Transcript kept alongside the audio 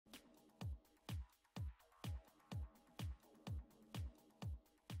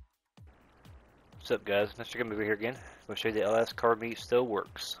What's up, guys? Mr. Gummy over here again. I'm going to show you the LS car meet still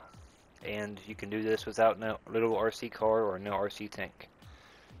works. And you can do this without no little RC car or no RC tank.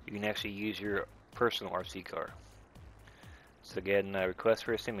 You can actually use your personal RC car. So go ahead and request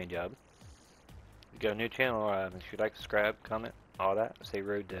for a semi job. You got a new channel, make sure you like, subscribe, comment, all that. Say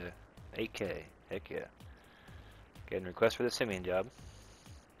road to 8K. Heck yeah. Go ahead and request for the semi job.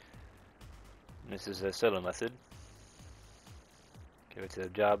 And this is a solo method. Go to the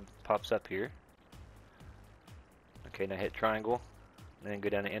job, pops up here. Okay, now hit triangle, then go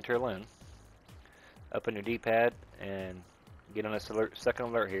down to enter alone. Up on your D-pad and get on this alert, second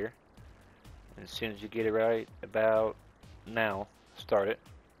alert here. And as soon as you get it right about now, start it.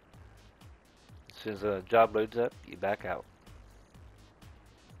 As soon as the job loads up, you back out.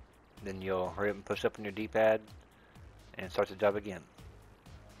 Then you'll hurry up and push up on your D-pad and start the job again.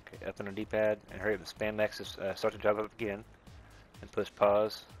 Okay, up on the D-pad and hurry up and spam X to start the job up again. And push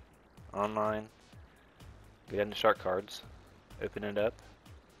pause, online. Go down to start cards, open it up,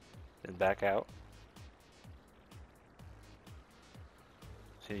 then back out.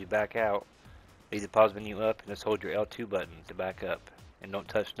 As soon as you back out, leave the pause menu up and just hold your L2 button to back up. And don't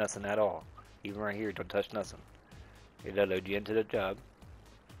touch nothing at all. Even right here, don't touch nothing. It'll load you into the job.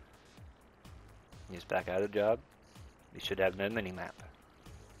 You just back out of the job. You should have no mini-map.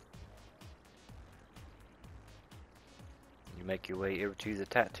 You make your way over to the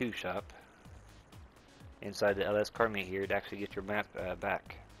tattoo shop. Inside the LS car meet here to actually get your map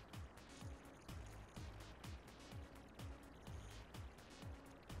back.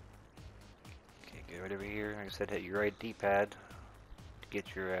 Okay, go right over here. Like I said, hit your right D-pad to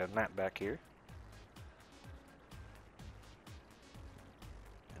get your map back here.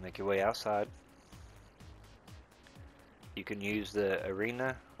 And make your way outside. You can use the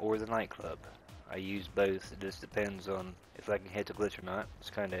arena or the nightclub. I use both. It just depends on if I can hit the glitch or not. It's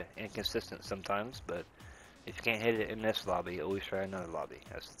kind of inconsistent sometimes, but if you can't hit it in this lobby, always try another lobby.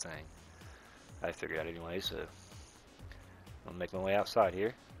 That's the thing. I figured out anyway, so I'll make my way outside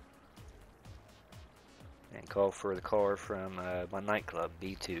here and call for the car from my nightclub,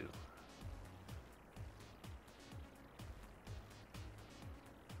 B2.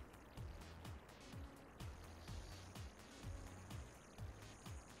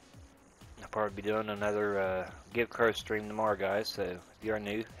 I'll probably be doing another gift card stream tomorrow, guys, so if you are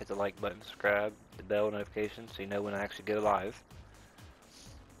new, hit the like button, subscribe, the bell notification so you know when I actually go live.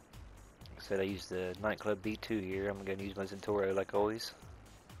 Like I said, I use the nightclub B2 here. I'm going to use my Zentoro like always.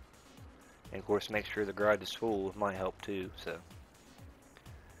 And of course, make sure the garage is full might help too, so.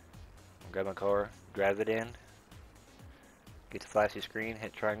 I'll grab my car, drive it in, get the flashy screen,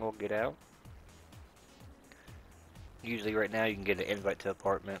 hit triangle, get out. Usually right now you can get an invite to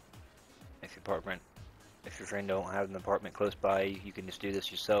apartment. If your friend don't have an apartment close by, you can just do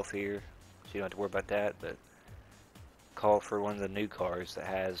this yourself here, so you don't have to worry about that. But call for one of the new cars that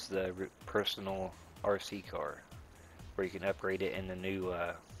has the personal RC car, where you can upgrade it in the new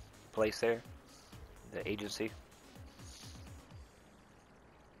place there, the agency.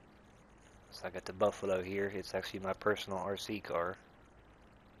 So I got the Buffalo here. It's actually my personal RC car.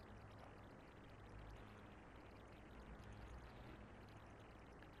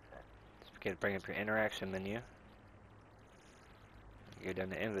 Okay, bring up your interaction menu. Go down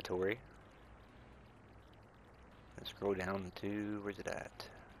to inventory. And scroll down to, where's it at?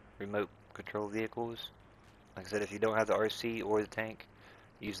 Remote control vehicles. Like I said, if you don't have the RC or the tank,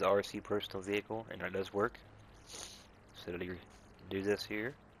 use the RC personal vehicle, and that does work. So you do this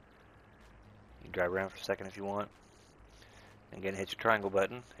here. You can drive around for a second if you want. And again, hit your triangle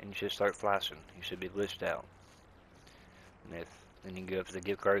button, and you should start flashing. You should be glitched out. And then you can go up to the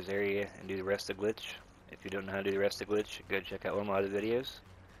gift cards area and do the rest of the glitch. If you don't know how to do the rest of the glitch, go check out one of my other videos.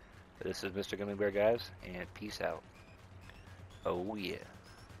 But this is Mr. Gummy Bear, guys, and peace out. Oh yeah.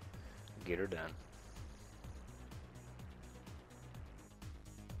 Get her done.